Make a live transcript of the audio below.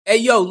Hey,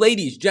 yo,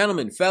 ladies,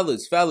 gentlemen,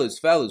 fellas,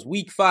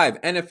 week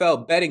 5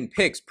 NFL betting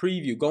picks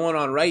preview going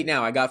on right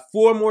now. I got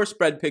 4 more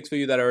spread picks for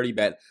you that I already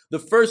bet. The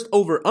first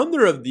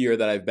over-under of the year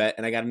that I've bet,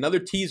 and I got another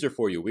teaser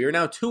for you. We are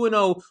now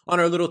 2-0 on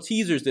our little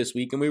teasers this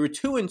week, and we were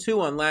 2-2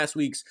 on last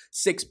week's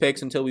 6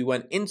 picks until we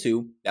went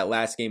into that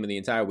last game of the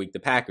entire week, the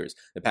Packers.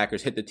 The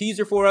Packers hit the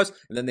teaser for us,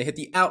 and then they hit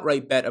the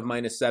outright bet of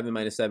 -7,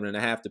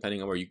 -7.5,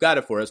 depending on where you got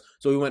it for us.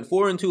 So we went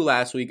 4-2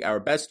 last week, our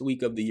best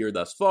week of the year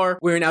thus far.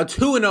 We're now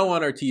 2-0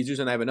 on our teasers,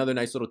 and I have another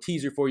nice little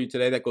teaser for you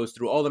today that goes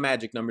through all the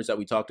magic numbers that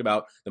we talked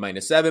about, the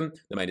 -7,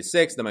 the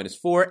 -6, the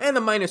 -4, and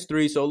the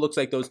 -3. So it looks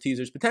like those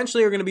teasers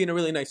potentially are going to be in a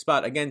really nice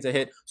spot again to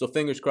hit. So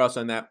fingers crossed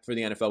on that for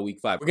the NFL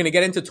week 5. We're going to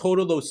get into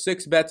total those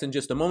 6 bets in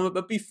just a moment.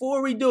 But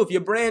before we do, if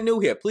you're brand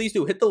new here, please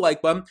do hit the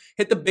like button,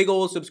 hit the big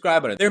old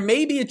subscribe button. There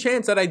may be a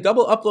chance that I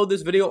double upload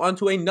this video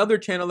onto another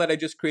channel that I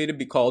just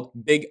created called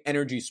Big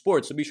Energy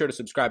Sports. So be sure to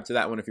subscribe to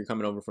that one if you're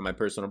coming over from my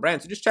personal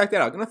brand. So just check that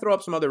out. I'm going to throw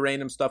up some other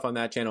random stuff on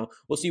that channel.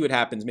 We'll see what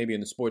happens, maybe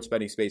in the sports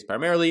betting space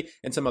primarily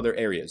and some other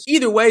areas.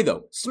 Either way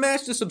though,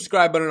 smash the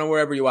subscribe button on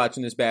wherever you're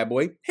watching this bad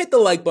boy. Hit the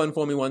like button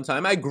for me one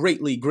time. I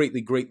greatly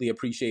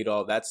appreciate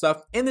all of that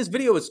stuff. And this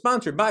video is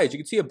sponsored by, as you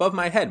can see above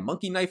my head,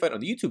 Monkey Knife Fight on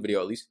the YouTube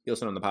video, at least you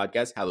listen on the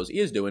podcast, how those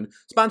ears doing.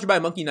 Sponsored by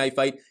Monkey Knife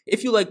Fight.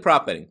 If you like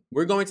prop betting,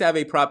 we're going to have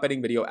a prop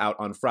betting video out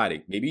on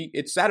Friday. Maybe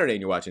it's Saturday and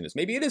you're watching this.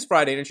 Maybe it is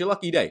Friday and it's your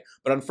lucky day.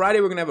 But on Friday,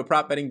 we're going to have a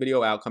prop betting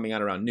video out coming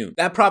out around noon.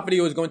 That prop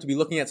video is going to be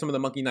looking at some of the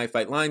Monkey Knife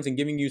Fight lines and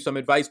giving you some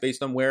advice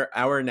based on where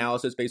our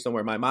analysis, based on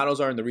where my models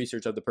are and the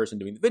research of the person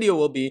doing the video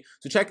will be.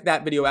 So check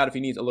that video out if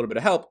you need a little bit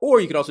of help, or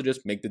you could also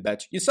just make the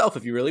bet yourself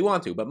if you really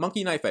want to. But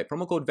Monkey Knife Fight,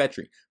 promo code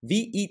VETRI,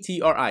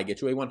 VETRI,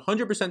 get you a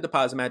 100%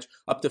 deposit match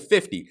up to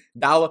 $50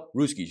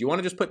 Rooskies. You want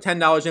to just put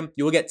 $10 in,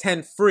 you will get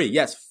 10 free.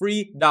 Yes,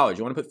 free dollars.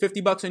 You want to put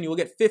 $50 in, you will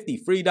get 50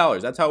 free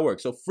dollars. That's how it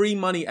works. So free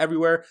money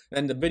everywhere.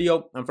 And the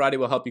video on Friday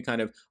will help you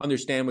kind of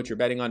understand what you're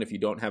betting on if you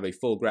don't have a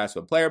full grasp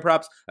of player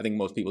props. I think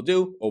most people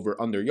do. Over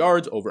under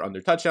yards, over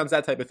under touchdowns,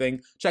 that type of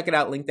thing. Check it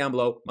out. Link down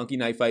below. Monkey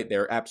Knife Fight.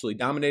 They're absolutely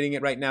dominating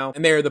it right now.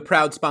 And they're the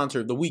proud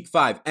sponsor of the Week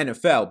 5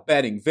 NFL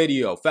betting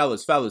video.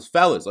 Fellas,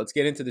 let's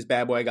get into this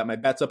bad boy. I got my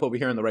bets up over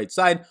here on the right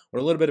side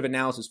with a little bit of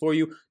analysis for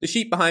you. The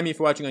sheet behind me, if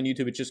you're watching on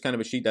YouTube, it's just kind of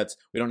a sheet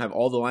we don't have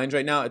all the lines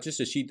right now. It's just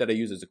a sheet that I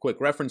use as a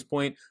quick reference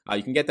point.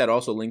 You can get that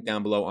also linked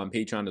down below on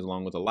Patreon,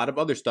 along with a lot of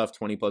other stuff,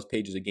 20 plus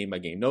pages of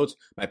game-by-game notes,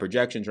 my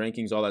projections,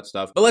 rankings, all that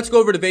stuff. But let's go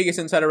over to Vegas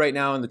Insider right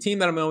now, and the team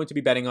that I'm going to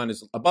be betting on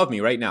is above me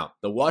right now.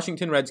 The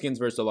Washington Redskins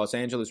versus the Los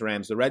Angeles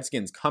Rams. The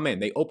Redskins come in.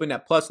 They opened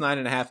at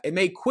 +9.5. It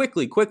may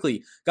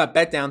quickly got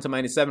bet down to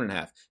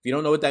 -7.5. If you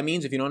don't know what that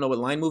means, if you don't know what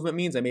line movement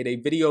means, I made a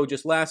video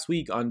just last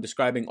week on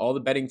describing all the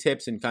betting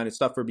tips and kind of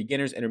stuff for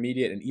beginners,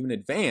 intermediate, and even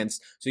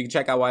advanced, so you can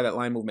check out why that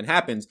line movement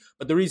happens.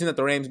 But the reason that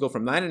the Rams go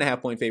from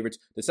 9.5 point favorites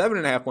to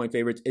 7.5 point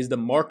favorites is the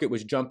market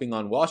was jumping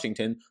on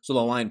Washington, so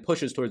the line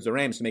pushes towards the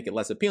Rams to make it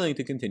less appealing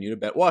to continue to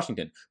bet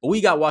Washington. But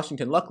we got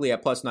Washington luckily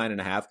at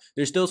 +9.5.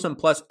 There's still some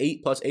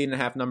 +8,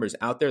 +8.5 numbers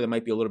out there. There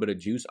might be a little bit of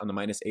juice on the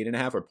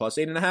 -8.5 or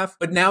 +8.5,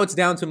 but now it's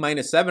down to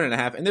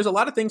 -7.5. And there's a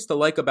lot of things to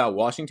like about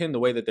Washington, the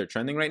way that they're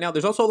trending right now.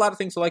 There's also a lot of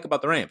things to like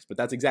about the Rams, but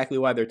that's exactly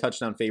why they're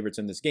touchdown favorites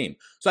in this game.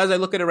 So as I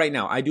look at it right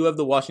now, I do have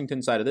the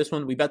Washington side of this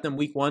one. We bet them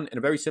week 1 in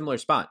a very similar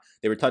spot.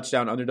 They were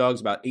touchdown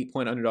underdogs, about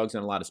 8-point underdogs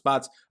in a lot of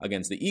spots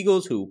against the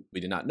Eagles, who we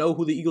did not know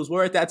who the Eagles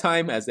were at that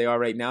time, as they are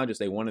right now,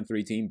 just a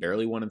 1-3 team,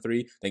 barely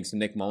 1-3, thanks to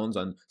Nick Mullins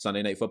on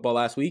Sunday Night Football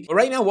last week. But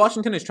right now,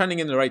 Washington is trending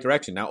in the right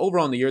direction. Now,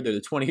 overall in the year, they're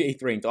the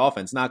 28th ranked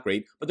offense, not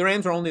great, but the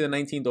Rams are only the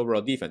 19th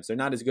overall defense. They're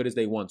not as good as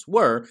they once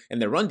were,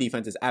 and their run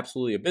defense is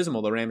absolutely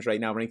abysmal. The Rams right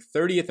now rank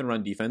 30th in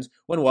run defense,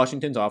 when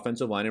Washington's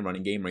offensive line and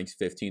running game ranks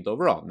 15th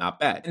overall. Not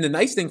bad. And the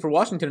nice thing for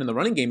Washington in the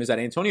running game is that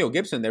Antonio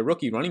Gibson, their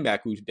rookie running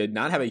back, who did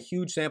not have a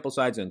huge sample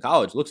size in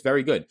college, looks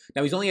very good.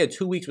 Now, he's only had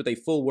 2 weeks with a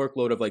full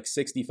workload of like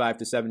 65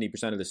 to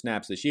 70% of the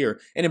snaps this year,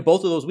 and in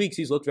both of those weeks,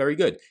 he's looked very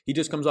good. He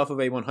just comes off of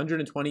a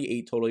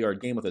 128 total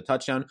yard game with a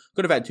touchdown.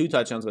 Could have had 2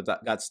 touchdowns, but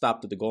got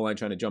stopped at the goal line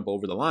trying to jump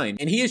over the line.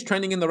 And he is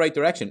trending in the right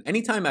direction.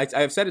 Anytime, I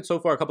have said it so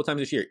far a couple times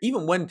this year,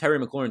 even when Terry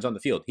McLaurin's on the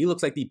field, he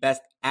looks like the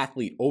best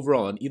athlete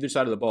overall on either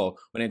side of the ball.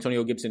 When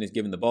Antonio Gibson is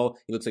given the ball,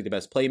 he looks like the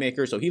best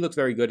playmaker, so he looks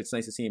very good. It's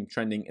nice to see him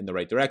trending in the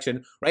right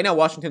direction. Right now,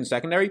 Washington's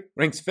secondary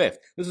ranks 5th.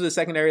 This was a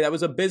secondary that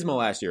was abysmal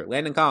last year.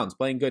 Landon Collins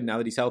playing good now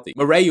that he's healthy.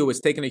 Moreau has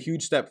taken a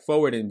huge step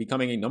forward in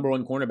becoming a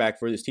 #1 cornerback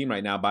for this team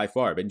right now by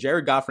far. And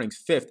Jared Goff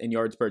ranks 5th in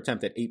yards per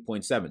attempt at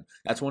 8.7.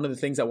 That's one of the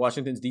things that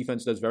Washington's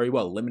defense does very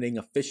well, limiting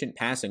efficient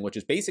passing, which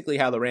is basically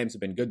how the Rams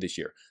have been good this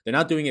year. They're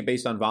not doing it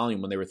based on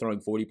volume when they were throwing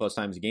 40 plus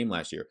times a game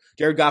last year.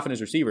 Jared Goff and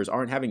his receivers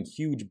aren't having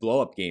huge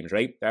blow-up games,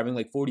 right? They're having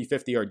like 40,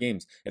 50-yard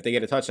games. If they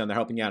get a touchdown, they're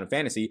helping you out in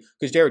fantasy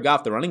because Jared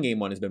Goff, the running game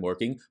one, has been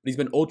working, but he's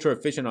been ultra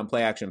efficient on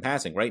play-action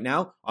passing. Right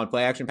now, on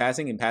play-action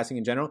passing and passing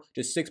in general,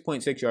 just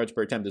 6.6 yards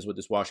per attempt is what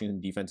this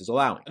Washington defense is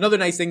allowing. Another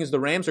nice thing is the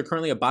Rams are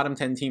currently a bottom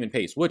 10 team in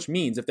pace, which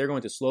means if they're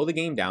going to slow the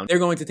game down, they're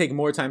going to take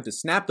more time to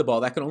snap the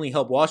ball. That can only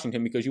help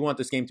Washington because you want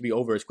this game to be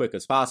over as quick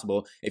as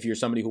possible if you're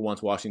somebody who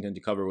wants Washington to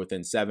cover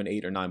within 7,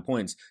 8, or 9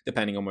 points,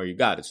 depending on where you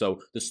got it.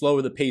 So the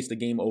slower the pace the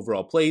game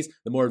overall plays,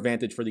 the more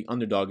advantage for the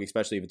underdog,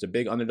 especially if it's a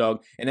big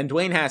underdog. And then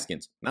Dwayne Haskins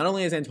Haskins. Not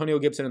only is Antonio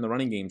Gibson in the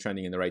running game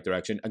trending in the right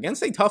direction,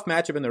 against a tough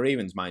matchup in the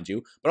Ravens, mind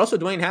you, but also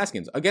Dwayne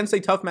Haskins, against a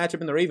tough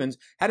matchup in the Ravens,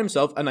 had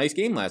himself a nice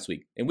game last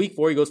week. In week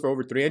 4, he goes for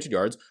over 300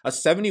 yards, a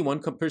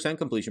 71%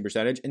 completion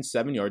percentage, and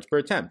 7 yards per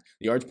attempt.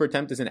 The yards per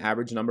attempt is an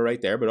average number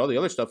right there, but all the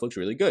other stuff looks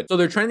really good. So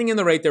they're trending in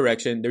the right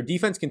direction. Their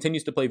defense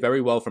continues to play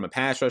very well from a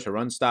pass rush, a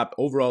run stop.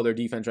 Overall, their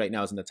defense right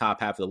now is in the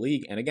top half of the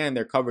league. And again,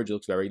 their coverage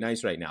looks very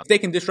nice right now. If they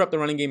can disrupt the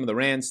running game of the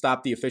Rams,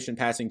 stop the efficient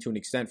passing to an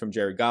extent from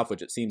Jared Goff,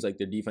 which it seems like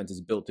their defense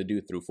is built to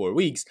do through 4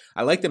 weeks,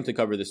 I like them to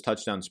cover this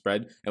touchdown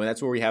spread. And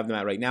that's where we have them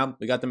at right now.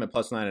 We got them at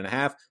plus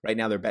 9.5. Right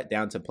now, they're bet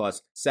down to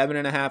plus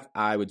 7.5.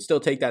 I would still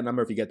take that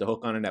number if you get the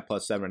hook on it at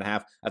plus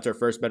 7.5. That's our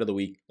first bet of the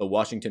week, the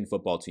Washington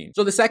football team.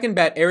 So the second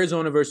bet,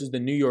 Arizona versus the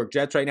New York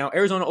Jets right now.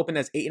 Arizona opened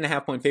as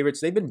 8.5-point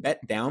favorites. They've been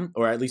bet down,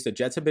 or at least the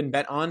Jets have been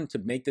bet on to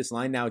make this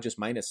line now just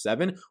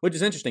 -7, which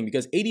is interesting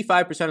because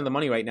 85% of the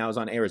money right now is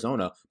on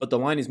Arizona, but the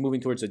line is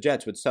moving towards the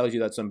Jets, which tells you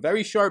that some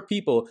very sharp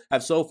people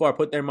have so far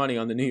put their money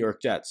on the New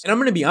York Jets. And I'm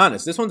going to be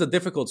honest, this one's a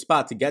difficult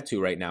spot to get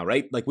to right now,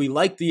 right? Like, we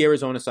like the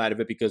Arizona side of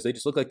it because they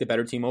just look like the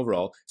better team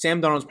overall.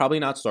 Sam Darnold's probably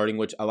not starting,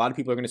 which a lot of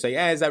people are going to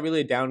say, is that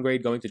really a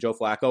downgrade going to Joe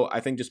Flacco? I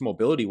think just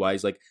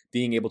mobility-wise, like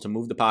being able to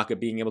move the pocket,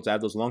 being able to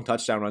have those long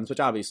touchdown runs, which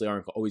obviously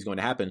aren't always going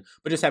to happen,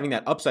 but just having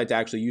that upside to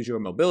actually use your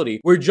mobility,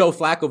 where Joe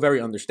Flacco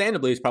very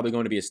understandably is probably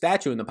going to be a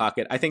statue in the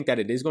pocket. I think that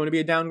it is going to be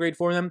a downgrade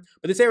for them.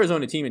 But this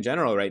Arizona team in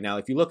general right now,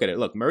 if you look at it,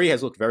 look, Murray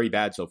has looked very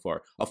bad so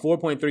far. A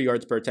 4.3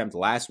 yards per attempt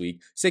last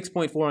week,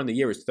 6.4 on the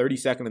year, is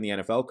 32nd in the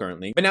NFL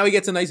currently. But now he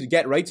gets a nice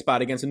get-right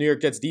spot against the New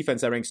York Jets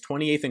defense that ranks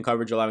 28th in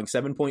coverage, allowing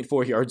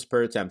 7.4 yards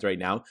per attempt right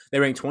now. They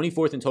rank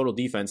 24th in total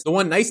defense. The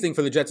one nice thing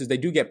for the Jets is they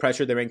do get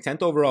pressure. They rank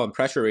 10th overall in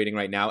pressure rating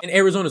right now. And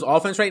Arizona's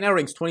offense right now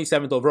ranks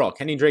 27th overall.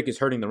 Kenny Drake is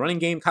hurting the running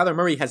game. Kyler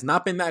Murray has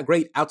not been that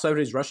great outside of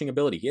his rushing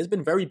ability. He has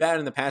been very bad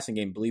in the passing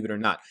game, believe it or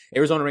not.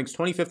 Arizona ranks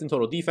 25th in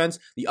total defense.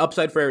 The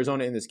upside for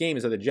Arizona in this game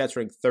is that the Jets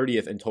rank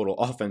 30th in total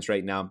offense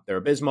right now. They're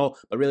abysmal,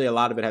 but really a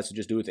lot of it has to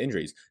just do with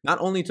injuries. Not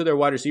only to their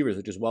wide receivers,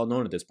 which is well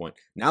known at this point.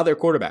 Now their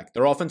quarterback.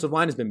 Their offensive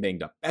line has been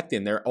banged up.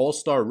 Becton, their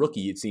all-star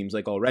rookie, it seems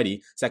like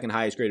already, second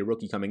highest graded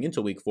rookie coming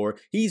into week 4,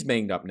 he's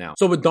banged up now.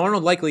 So with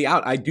Darnold likely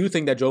out, I do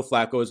think that Joe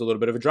Flacco is a little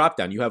bit of a drop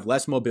down. You have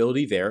less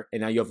mobility there,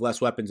 and now you have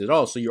less weapons at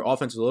all, so your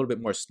offense is a little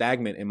bit more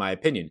stagnant in my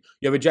opinion.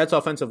 You have a Jets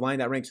offensive line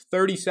that ranks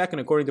 32nd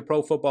according to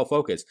Pro Football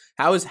Focus.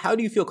 How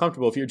do you feel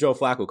comfortable if you're Joe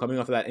Flacco coming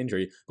off of that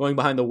injury, going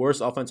behind the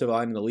worst offensive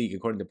line in the league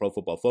according to Pro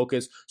Football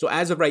Focus? So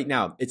as of right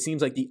now, it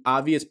seems like the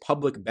obvious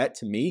public bet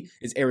to me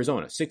is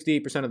Arizona.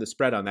 68% of the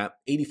spread on that,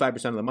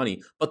 85% of the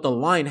money, but the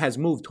line has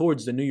moved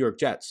towards the New York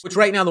Jets, which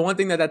right now, the one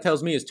thing that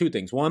tells me is two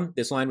things. One,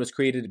 this line was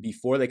created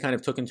before they kind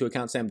of took into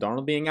account Sam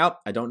Darnold being out.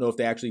 I don't know if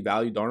they actually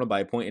valued Darnold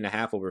by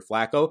 1.5 over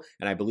Flacco,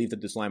 and I believe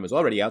that this line was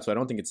already out, so I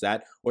don't think it's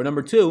that. Or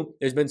number two,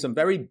 there's been some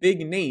very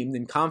big named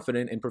and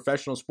confident and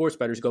professional sports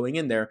bettors going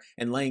in there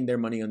and laying their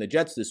money on the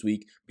Jets this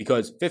week,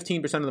 because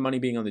 15% of the money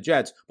being on the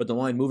Jets, but the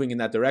line moving in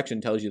that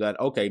direction tells you that,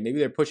 okay, maybe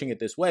they're pushing it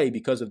this way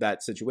because of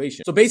that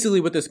situation. So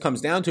basically what this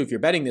comes down to, if you're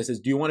betting this, is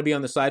do you want to be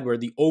on the side where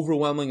the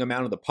overwhelming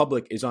amount of the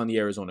public is on the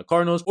Arizona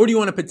Cardinals, or do you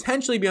want to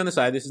potentially be on the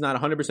side, this is not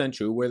 100%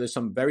 true, where there's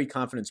some very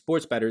confident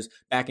sports bettors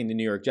backing the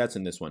New York Jets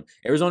in this one?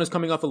 Arizona's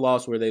coming off a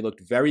loss where they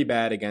looked very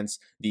bad against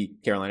the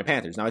Carolina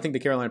Panthers. Now, I think the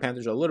Carolina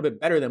Panthers are a little bit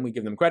better than we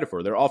give them credit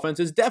for. Their offense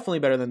is definitely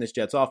better than this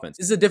Jets offense.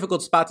 This is a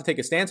difficult spot to take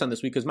a stance on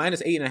this week because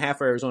 -8.5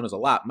 for Arizona is a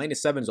lot.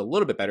 -7 is a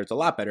little bit better. It's a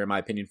lot better in my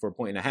opinion for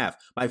 1.5.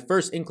 My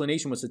first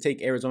inclination was to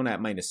take Arizona at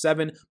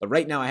 -7, but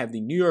right now I have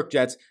the New York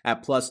Jets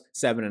at plus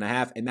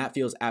 7.5, and that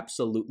feels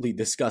absolutely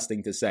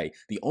disgusting to say.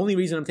 The only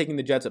reason I'm taking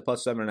the Jets at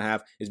plus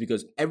 7.5 is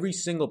because every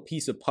single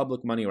piece of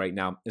public money right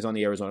now is on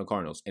the Arizona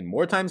Cardinals. And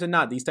more times than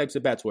not, these types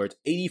of bets where it's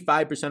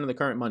 85% of the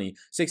current money,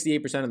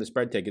 68% of the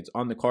spread tickets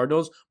on the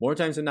Cardinals, more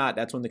times than not,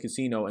 that's when the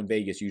casino in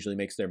Vegas usually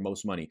makes their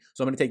most money.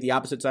 So I'm going to take the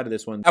opposite side of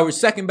this one. Our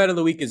second bet of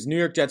the week is New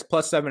York Jets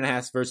plus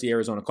 7.5 versus the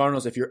Arizona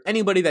Cardinals. If you're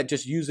anybody that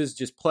just uses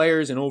just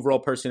players and overall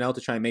personnel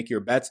to try and make your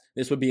bets,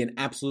 this would be an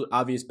absolute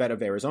obvious bet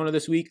of Arizona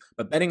this week.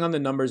 But betting on the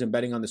numbers and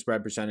betting on the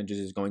spread percentages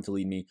is going to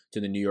lead me to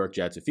the New York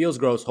Jets. It feels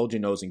gross. Hold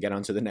your nose and get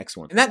on to the next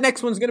one. And that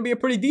next one's going to be a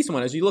pretty decent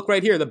one. As you look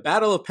right here, the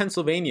Battle of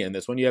Pennsylvania in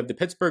this one, you have the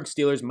Pittsburgh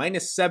Steelers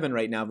 -7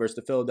 right now versus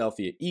the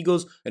Philadelphia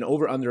Eagles, an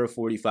over-under of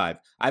 45.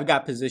 I've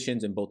got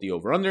positions in both the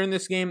over-under in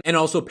this game and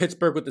also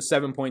Pittsburgh with the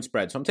 7-point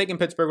spread. So I'm taking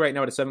Pittsburgh right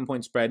now at a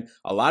 7-point spread.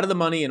 A lot of the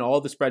money and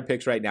all the spread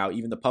picks right now,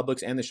 even the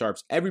publics and the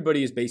sharps,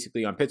 everybody is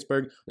basically on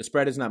Pittsburgh. The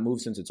spread has not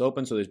moved since it's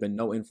open, so there's been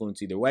no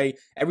influence either way.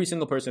 Every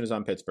single person is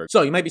on Pittsburgh.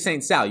 So you might be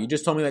saying, Sal, you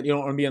just told me that you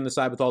don't want to be on the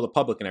side with all the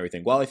public and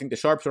everything. Well, I think the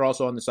sharps are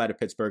also on the side of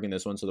Pittsburgh in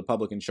this one, so the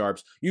public and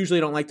sharps usually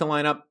don't like to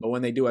line up, but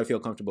when they do, I feel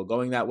comfortable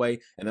going that way.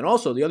 And then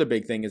also the other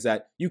big thing is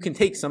that you can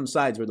take some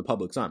sides where the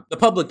public's on. The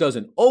public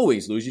doesn't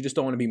always lose. You just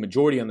don't want to be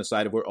majority on the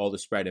side of where all the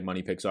spread and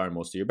money picks are in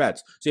most of your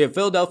bets. So you have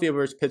Philadelphia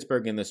versus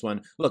Pittsburgh in this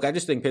one. Look, I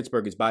just think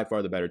Pittsburgh is by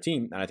far the better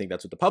team, and I think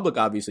that's what the public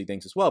obviously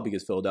thinks as well,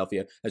 because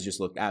Philadelphia has just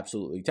looked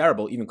absolutely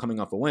terrible. Even coming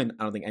off a win,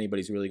 I don't think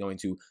anybody's really going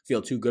to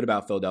feel too good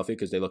about Philadelphia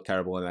because they look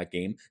terrible in that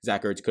game.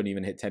 Zach Ertz couldn't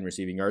even hit 10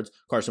 receiving yards.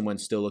 Carson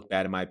Wentz still looked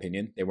bad in my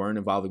opinion. They weren't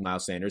involving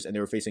Miles Sanders, and they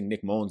were facing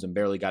Nick Mullins and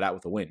barely got out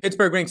with a win.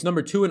 Pittsburgh ranks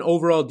number 2 in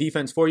overall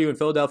defense for you, and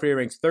Philadelphia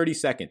ranks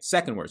 32nd,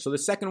 second worst. So the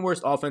second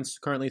worst offense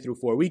currently through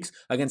 4 weeks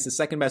against the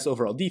second best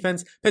overall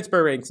defense.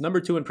 Pittsburgh ranks number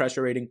 2 in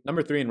pressure rating,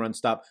 number 3 in run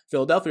stop.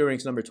 Philadelphia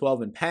ranks number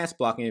 12 in pass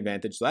blocking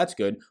advantage, so that's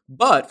good.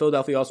 But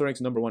Philadelphia also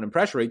ranks number 1 in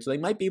pressure rate, so they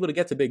might be able to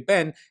get to Big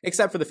Ben,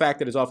 except for the fact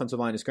that his offensive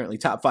line is currently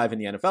top 5 in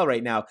the NFL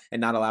right now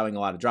and not allowing a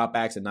lot of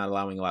dropbacks and not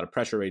allowing a lot of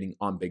pressure rating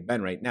on Big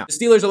Ben right now. The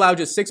Steelers allow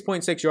just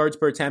 6.6 yards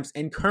per attempt,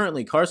 and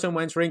currently Carson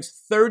Wentz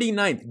ranks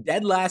 39th,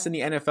 dead last in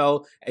the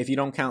NFL if you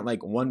don't count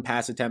like one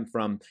pass attempt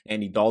from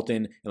Andy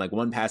Dalton and like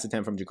one pass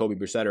attempt from Jacoby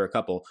Brissett or a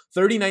couple.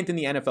 39th in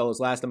the NFL is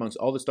last amongst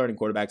all the starting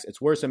quarterbacks.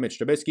 It's worse than Mitch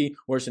Trubisky,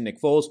 worse than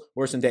Nick Foles,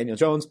 worse than Daniel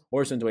Jones,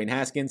 worse than Dwayne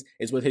Haskins.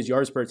 Is what his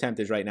yards per attempt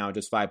is right now,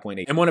 just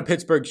 5.8. And one of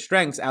Pittsburgh's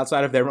strengths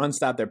outside of their run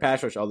stop, their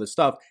pass rush, all this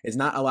stuff, is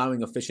not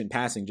allowing efficient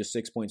passing, just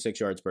 6.6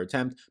 yards per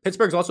attempt.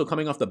 Pittsburgh's also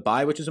coming off the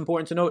bye, which is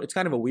important to note. It's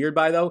kind of a weird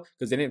bye though,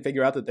 because they didn't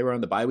figure out that they were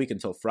on the bye week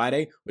until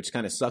Friday, which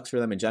kind of sucks for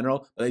them in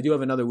general. But they do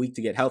have another week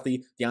to get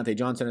healthy. Deontay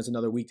Johnson has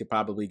another week to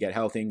probably get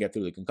healthy and get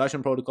through the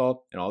concussion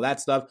protocol and all that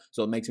stuff.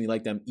 So it makes me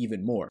like them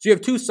even more. So you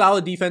have 2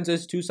 solid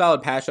defenses, 2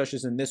 solid pass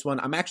rushes in this one.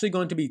 I'm actually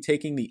going to be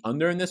taking the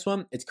under in this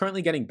one. It's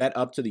currently getting bet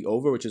up to the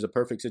over, which is a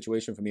perfect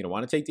situation for me to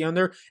want to take the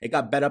under. It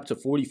got bet up to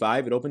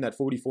 45. It opened at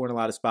 44 in a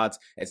lot of spots.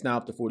 It's now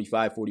up to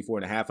 45, 44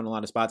 and a half in a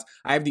lot of spots.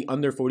 I have the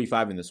under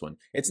 45 in this one.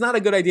 It's not a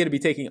good idea to be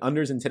taking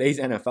unders in today's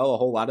NFL a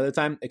whole lot of the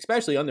time,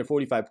 especially under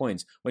 45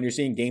 points when you're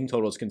seeing game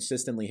totals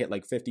consistently hit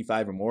like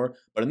 55 or more.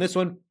 But in this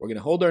one, we're going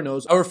to hold our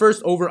nose. Our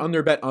first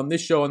over-under bet on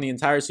this show on the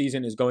entire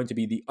season is going to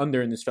be the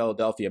under in this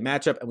Philadelphia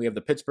matchup, and we have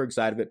the Pittsburgh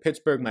side of it,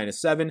 Pittsburgh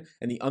 -7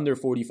 and the under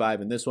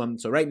 45 in this one.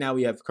 So right now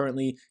we have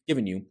currently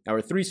given you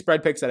our 3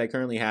 spread picks that I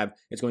currently have.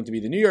 It's going to be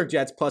the New York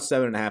Jets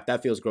 +7.5.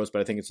 That feels gross,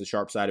 but I think it's the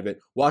sharp side of it.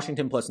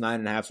 Washington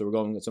 +9.5, so we're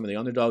going with some of the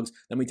underdogs.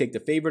 Then we take the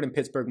favorite in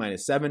Pittsburgh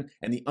 -7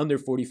 and the under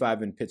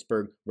 45 in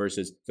Pittsburgh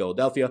versus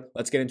Philadelphia.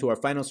 Let's get into our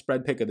final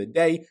spread pick of the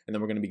day, and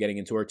then we're going to be getting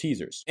into our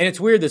teasers. And it's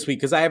weird this week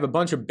because I have a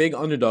bunch of big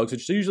underdogs,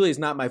 which usually is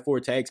not my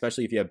forte,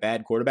 especially if you have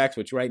bad quarterbacks,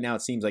 which right now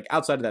it seems like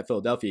outside of that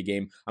Philadelphia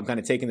game, I'm kind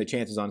of taking the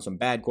chances on some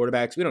bad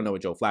quarterbacks. We don't know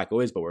what Joe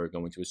Flacco is, but we're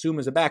going to assume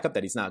as a backup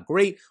that he's not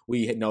great.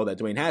 We know that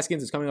Dwayne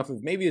Haskins is coming off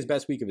of maybe his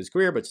best week of his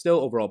career, but still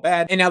overall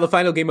bad. And now the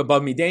final game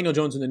above me, Daniel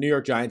Jones and the New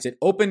York Giants. It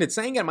opened, it's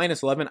saying at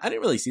 -11. I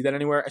didn't really see that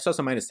anywhere. I saw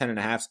some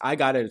 -10.5s. I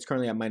got it. It's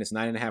currently at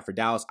 -9.5 for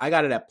Dallas. I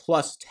got it at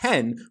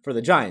 +10 for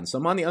the Giants. So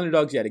I'm on the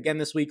underdogs yet again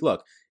this week.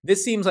 Look,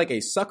 this seems like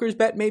a sucker's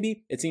bet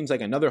maybe. It seems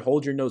like another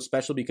hold your nose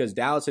special because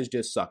Dallas has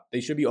just sucked.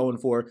 They should be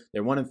 0-4.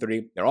 They're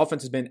 1-3. Their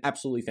offense has been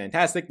absolutely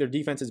fantastic. Their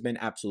defense has been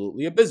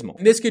absolutely abysmal.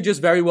 And this could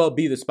just very well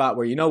be the spot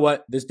where, you know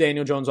what, this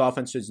Daniel Jones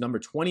offense is number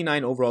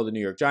 29 overall, the New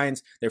York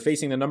Giants. They're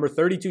facing the number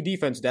 32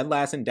 defense, dead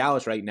last in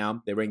Dallas right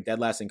now. They rank dead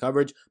last in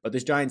coverage, but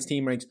this Giants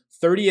team ranks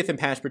 30th in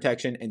pass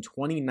protection and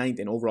 29th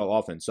in overall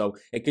offense. So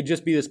it could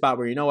just be the spot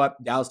where, you know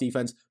what, Dallas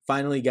defense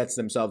finally gets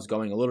themselves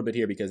going a little bit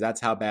here because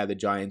that's how bad the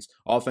Giants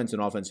offense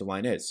and offensive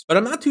line is. But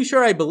I'm not too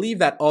sure I believe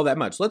that all that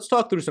much. Let's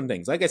talk through some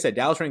things. Like I said,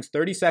 Dallas ranks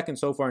 32nd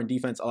so far in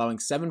defense, allowing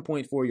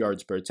 7.4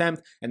 yards per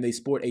attempt, and they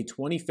sport a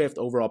 25th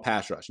overall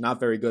pass rush. Not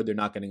very good. They're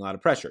not getting a lot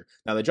of pressure.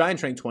 Now, the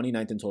Giants rank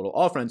 29th in total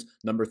offense,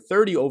 number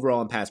 30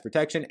 overall in pass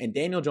protection, and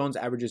Daniel Jones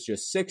averages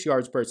just 6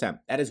 yards per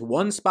attempt. That is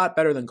one spot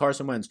better than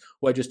Carson Wentz,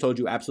 who I just told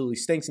you absolutely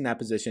stinks in that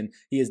position.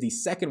 He is the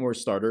second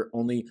worst starter,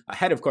 only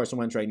ahead of Carson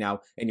Wentz right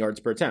now in yards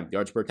per attempt.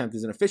 Yards per attempt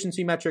is an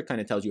efficiency metric,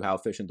 kind of tells you how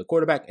efficient the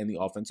quarterback and the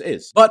offense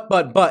is. But,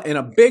 and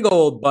a big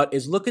old but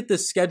is look at the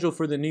schedule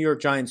for the New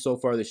York Giants so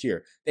far this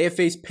year. They have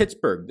faced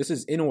Pittsburgh. This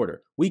is in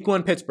order. Week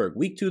 1, Pittsburgh.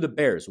 Week 2, the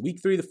Bears. Week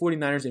 3, the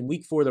 49ers. And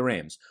Week 4, the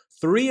Rams.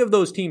 3 of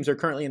those teams are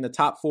currently in the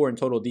top 4 in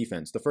total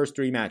defense. The first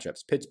 3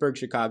 matchups, Pittsburgh,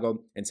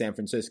 Chicago, and San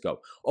Francisco.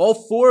 All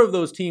 4 of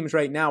those teams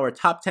right now are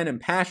top 10 in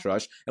pass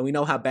rush, and we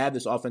know how bad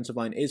this offensive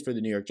line is for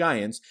the New York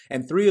Giants,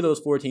 and 3 of those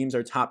 4 teams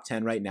are top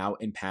 10 right now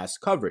in pass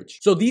coverage.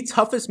 So the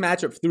toughest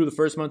matchup through the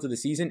first month of the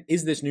season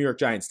is this New York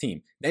Giants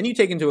team. Then you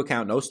take into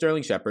account no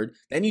Sterling Shepard,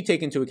 then you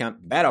take into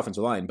account bad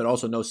offensive line, but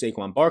also no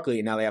Saquon Barkley,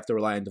 and now they have to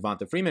rely on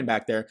Devonta Freeman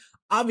back there.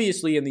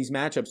 Obviously, in these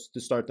matchups to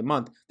start the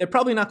month, they're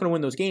probably not going to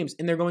win those games,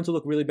 and they're going to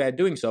look really bad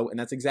doing so, and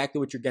that's exactly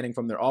what you're getting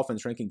from their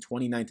offense, ranking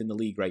 29th in the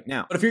league right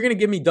now. But if you're going to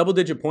give me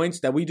double-digit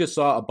points that we just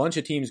saw a bunch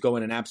of teams go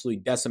in and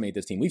absolutely decimate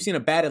this team. We've seen a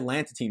bad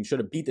Atlanta team should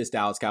have beat this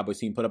Dallas Cowboys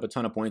team, put up a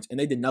ton of points, and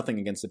they did nothing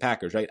against the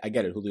Packers, right? I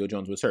get it. Julio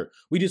Jones was hurt.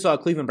 We just saw a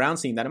Cleveland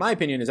Browns team that, in my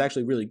opinion, is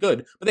actually really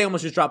good, but they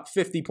almost just dropped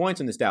 50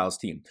 points in this Dallas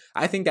team.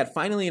 I think that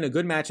finally in a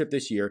good matchup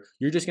this year,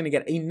 you're just going to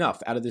get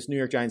enough out of this New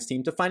York Giants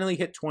team to finally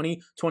hit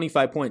 20,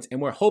 25 points,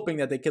 and we're hoping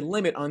that they can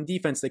limit on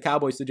defense the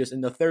Cowboys to just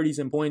in the 30s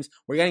in points.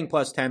 We're getting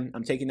 +10.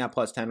 I'm taking that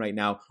 +10 right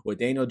now with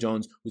Daniel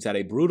Jones, who's had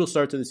a brutal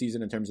start to the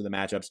season in terms of the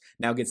matchups,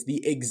 now gets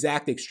the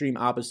exact extreme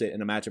opposite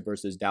in a matchup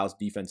versus Dallas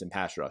defense and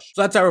pass rush.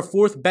 So that's our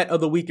 4th bet of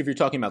the week if you're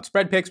talking about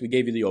spread picks. We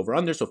gave you the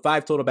over-under, so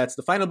 5 total bets.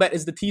 The final bet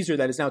is the teaser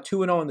that is now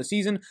 2-0 in the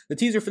season. The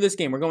teaser for this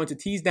game, we're going to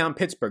tease down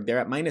Pittsburgh. They're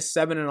at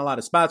 -7 in a lot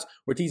of spots.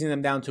 We're teasing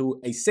them down to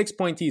a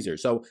 6-point teaser.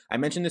 So I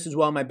mentioned this as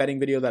well in my betting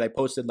video that I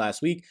posted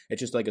last week. It's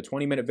just like a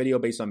 20-minute video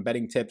based on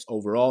betting tips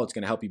overall. It's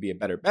going to help you be a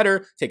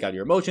better, take out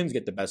your emotions,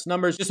 get the best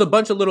numbers, just a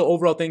bunch of little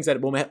overall things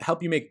that will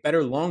help you make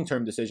better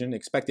long-term decisions,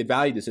 expected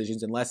value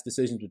decisions, and less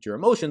decisions with your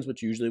emotions,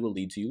 which usually will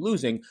lead to you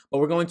losing. But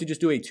we're going to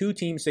just do a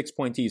 2-team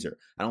 6-point teaser.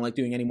 I don't like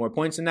doing any more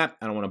points than that.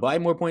 I don't want to buy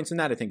more points than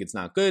that. I think it's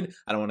not good.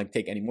 I don't want to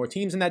take any more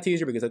teams in that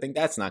teaser because I think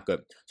that's not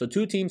good. So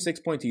 2-team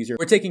 6-point teaser.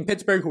 We're taking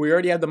Pittsburgh, who we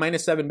already have the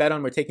 -7 bet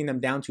on. We're taking them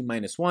down to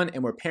 -1,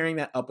 and we're pairing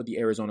that up with the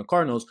Arizona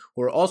Cardinals,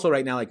 who are also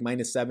right now like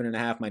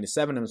 -7.5,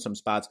 -7 in some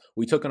spots.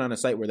 We took it on a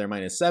site where they're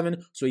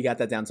 -7, so we got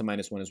that down to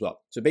 -1 as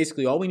well. So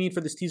basically all we need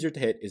for this teaser to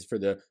hit is for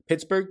the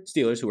Pittsburgh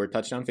Steelers, who are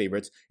touchdown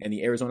favorites, and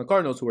the Arizona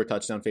Cardinals, who are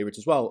touchdown favorites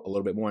as well, a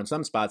little bit more in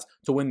some spots,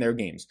 to win their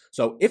games.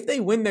 So if they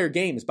win their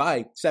games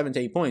by 7 to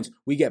 8 points,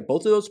 we get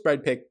both of those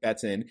spread pick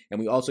bets in, and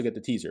we also get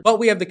the teaser. But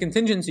we have the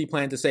contingency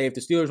plan to say if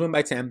the Steelers win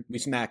by 10, we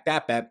smack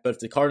that bet, but if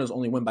the Cardinals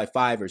only win by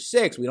 5 or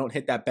 6, we don't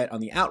hit that bet on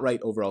the outright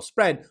overall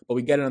spread, but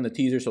we get it on the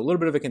teaser. So a little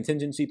bit of a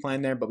contingency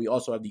plan there, but we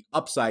also have the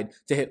upside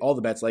to hit all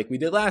the bets like we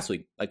did last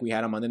week, like we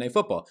had on Monday Night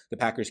Football. The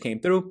Packers came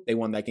through, they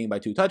won that game by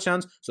 2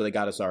 touchdowns, so they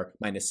got us our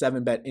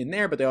 -7 bet in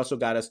there, but they also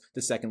got us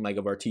the second leg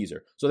of our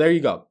teaser. So there you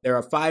go. There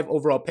are 5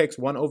 overall picks,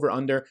 1 over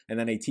under, and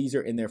then a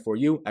teaser in there for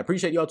you. I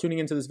appreciate you all tuning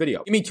into this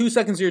video. Give me 2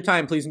 seconds of your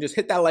time, please, and just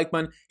hit that like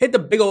button. Hit the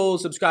big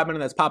old subscribe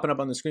button that's popping up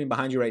on the screen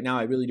behind you right now.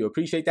 I really do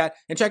appreciate that.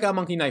 And check out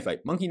Monkey Knife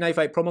Fight. Monkey Knife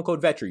Fight, promo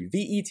code VETRI,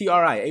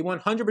 VETRI, a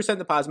 100%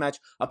 deposit match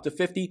up to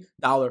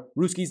 $50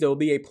 Rooskies. There will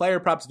be a player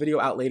props video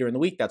out later in the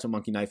week. That's what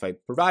Monkey Knife Fight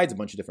provides, a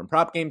bunch of different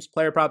prop games,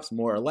 player props,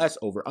 more or less,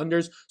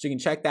 over-unders. So you can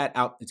check that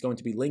out. It's going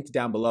to be linked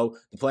down below.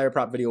 The player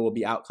prop video will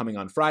be out coming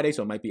on Friday,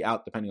 so it might be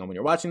out depending on when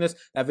you're watching this.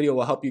 That video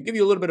will help you, give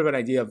you a little bit of an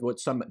idea of what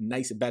some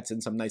nice bets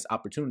and some nice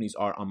opportunities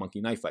are on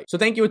Monkey Knife Fight. So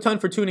thank you a ton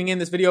for tuning in.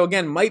 This video,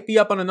 again, might be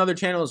up on another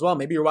channel as well.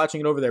 Maybe you're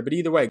watching it over there, but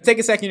either way, take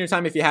a second of your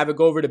time if you have it.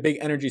 Go over to Big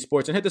Energy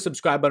Sports and hit the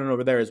subscribe button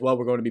over there as well.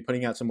 We're going to be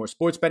putting out some more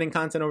sports betting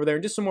content over there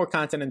and just some more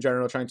content in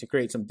general, trying to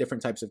create some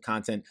different types of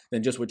content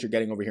than just what you're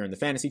getting over here in the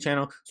fantasy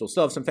channel. So we'll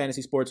still have some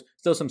fantasy sports,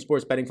 still some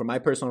sports betting for my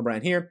personal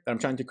brand here, but I'm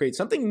trying to create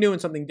something new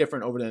and something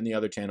different over there in the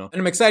other channel. And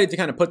I'm excited to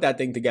kind of put that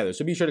thing together.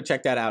 So be sure to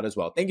check that out as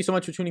well. Thank you so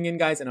much for tuning in,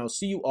 guys, and I'll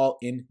see you all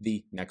in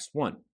the next one.